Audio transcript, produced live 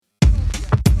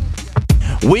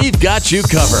we've got you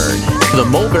covered. The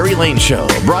Mulberry Lane Show,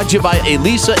 brought to you by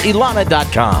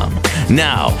ElisaElana.com.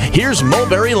 Now, here's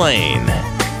Mulberry Lane.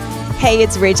 Hey,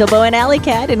 it's Rachel Bow and Alley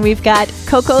Cat, and we've got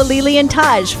Coco, Lily, and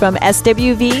Taj from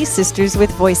SWV, Sisters with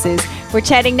Voices. We're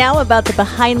chatting now about the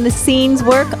behind-the-scenes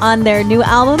work on their new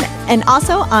album and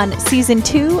also on Season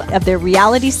 2 of their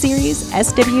reality series,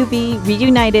 SWV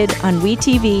Reunited on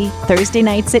WeTV, Thursday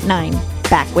nights at 9.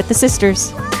 Back with the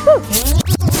sisters. Woo.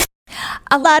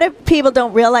 A lot of people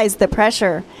don't realize the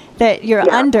pressure that you're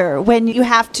under when you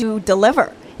have to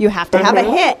deliver. You have to have a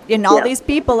hit, and all these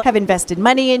people have invested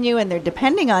money in you, and they're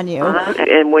depending on you.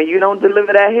 And when you don't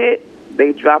deliver that hit,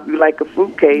 they drop you like a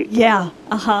fruitcake. Yeah.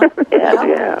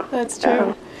 Yeah. That's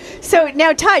true. So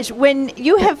now, Taj, when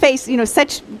you have faced,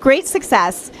 such great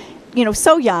success,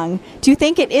 so young, do you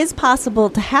think it is possible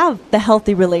to have the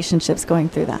healthy relationships going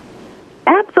through that?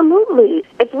 Absolutely.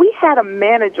 If we had a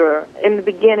manager in the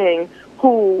beginning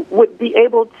who would be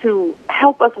able to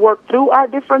help us work through our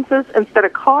differences instead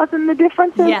of causing the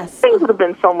differences, things would have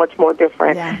been so much more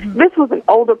different. Yeah. This was an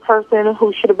older person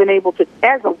who should have been able to,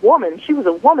 as a woman, she was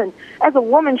a woman, as a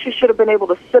woman she should have been able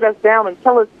to sit us down and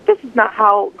tell us, this is not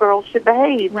how girls should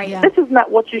behave. Right, yeah. This is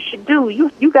not what you should do.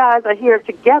 You guys are here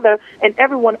together and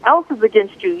everyone else is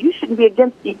against you. You shouldn't be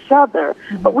against each other.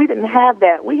 Mm-hmm. But we didn't have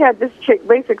that. We had this chick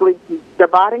basically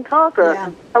divide and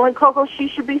conquer, telling Coco she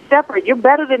should be separate. You're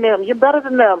better than them. You're better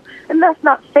than them. And that's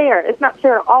not fair. It's not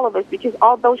fair to all of us because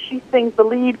although she sings the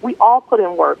lead, we all put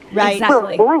in work. Right.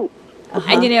 Exactly. We're a group.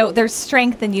 And, there's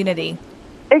strength in unity.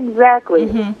 Exactly.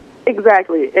 Mm-hmm.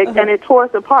 Exactly. And it tore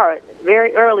us apart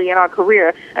very early in our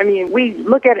career. I mean, we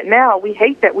look at it now, we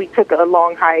hate that we took a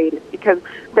long hiatus because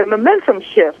the momentum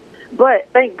shifts. But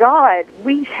thank God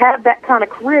we have that kind of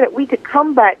career that we could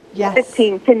come back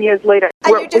 10 years later.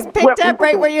 And you just picked up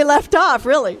right where you left off,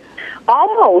 really.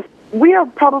 Almost. We are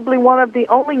probably one of the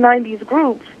only 90s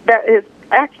groups that is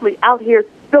actually out here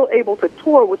still able to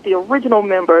tour with the original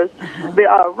members, the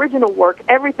original work,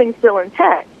 everything's still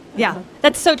intact. Yeah,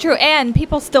 that's so true. And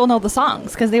people still know the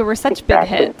songs because they were such big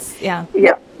hits. Yeah.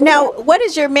 Now, what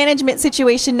is your management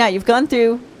situation now? You've gone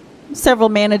through several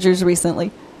managers recently.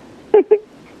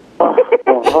 Or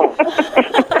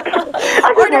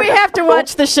do we have to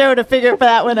watch the show to figure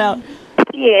that one out?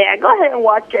 Yeah, go ahead and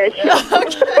watch that show.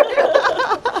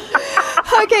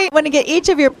 Okay, I want to get each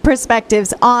of your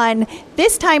perspectives on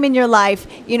this time in your life,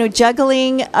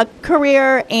 juggling a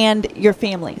career and your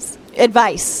family's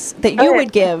advice that you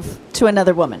would give to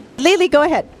another woman. Lily, go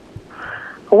ahead.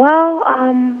 Well,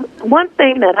 one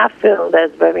thing that I feel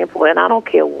that's very important, I don't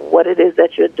care what it is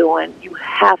that you're doing, you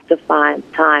have to find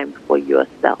time for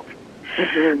yourself.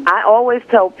 Mm-hmm. I always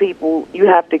tell people you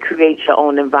have to create your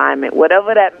own environment,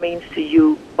 whatever that means to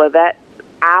you for that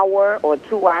hour or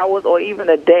 2 hours or even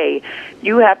a day.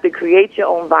 You have to create your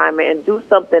own environment and do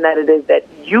something that it is that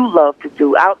you love to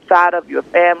do outside of your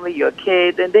family, your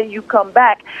kids, and then you come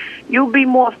back, you'll be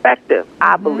more effective,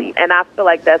 I believe. And I feel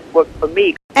like that's worked for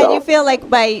me. And you feel like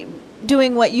by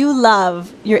doing what you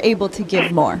love, you're able to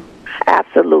give more.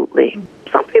 Absolutely.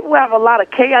 Some people have a lot of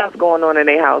chaos going on in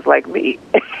their house like me.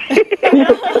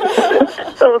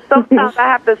 So sometimes I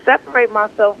have to separate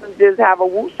myself and just have a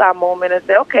woosah moment and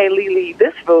say, okay, Lily,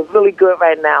 this feels really good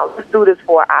right now. Let's do this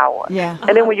for an hour. Yeah.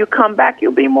 And then when you come back,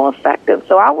 you'll be more effective.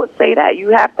 So I would say that you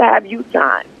have to have you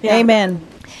time. Yeah. Amen.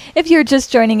 If you're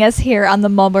just joining us here on the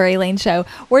Mulberry Lane Show,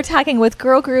 we're talking with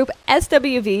girl group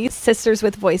SWV, Sisters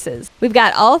with Voices. We've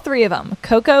got all three of them,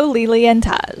 Coco, Lily, and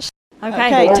Taj.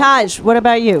 Okay, Taj, what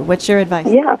about you? What's your advice?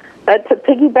 Yeah, to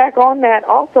piggyback on that,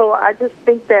 also, I just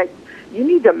think that you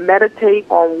need to meditate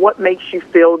on what makes you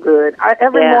feel good.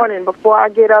 Every morning before I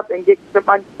get up and get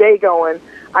my day going,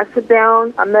 I sit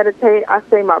down, I meditate, I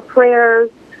say my prayers,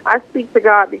 I speak to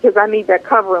God because I need that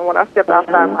covering when I step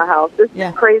outside my house. This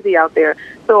is crazy out there.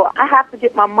 So I have to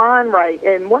get my mind right.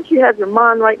 And once you have your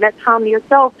mind right and that time to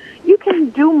yourself, you can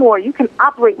do more. You can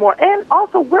operate more. And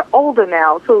also, we're older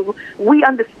now, so we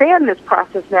understand this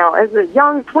process now. As a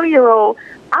young 20-year-old,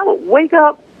 I would wake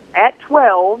up at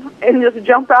 12 and just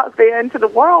jump out there into the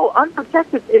world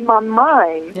unprotected in my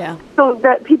mind so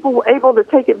that people were able to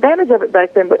take advantage of it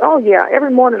back then. But,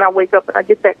 every morning I wake up and I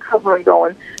get that covering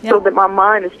going so that my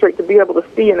mind is straight to be able to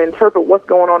see and interpret what's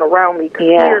going on around me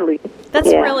clearly. That's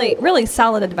really, really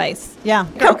solid advice. Yeah.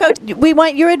 Coco, we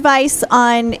want your advice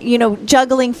on,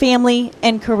 juggling family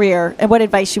and career and what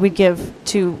advice you would give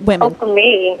to women. For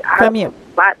me, from you.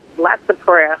 Lots of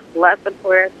prayer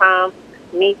time,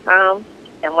 me time,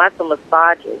 and lots of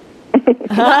massages.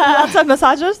 Lots of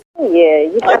massages? Yeah,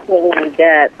 you definitely need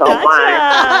that. So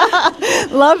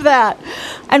Love that.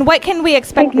 And what can we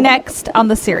expect next on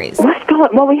the series?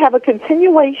 Well, we have a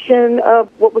continuation of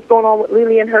what was going on with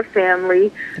Lily and her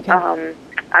family. Okay.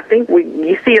 I think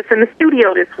you see us in the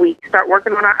studio this week, start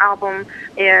working on our album.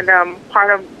 And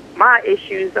part of my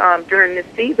issues during this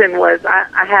season was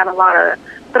I had a lot of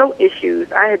throat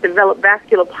issues. I had developed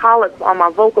vascular polyps on my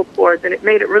vocal cords, and it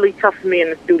made it really tough for me in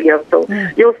the studio. So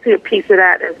you'll see a piece of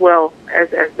that as well as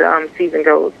the season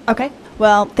goes. Okay.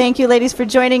 Well, thank you, ladies, for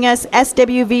joining us.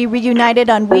 SWV reunited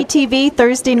on WeTV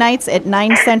Thursday nights at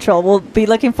 9 Central. We'll be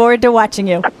looking forward to watching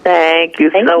you. Thank you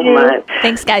so much.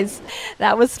 Thanks, guys.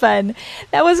 That was fun.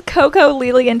 That was Coco,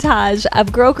 Lily, and Taj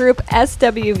of girl group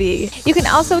SWV. You can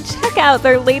also check out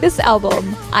their latest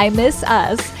album, I Miss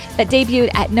Us, that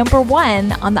debuted at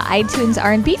 #1 on the iTunes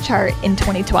R&B chart in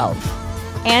 2012.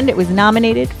 And it was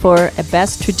nominated for a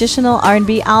Best Traditional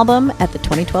R&B Album at the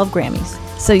 2012 Grammys.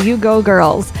 So you go,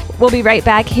 girls. We'll be right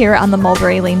back here on the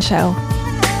Mulberry Lane Show.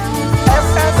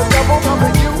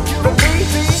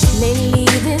 Lately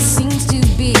there seems to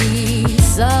be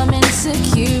some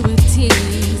insecurity.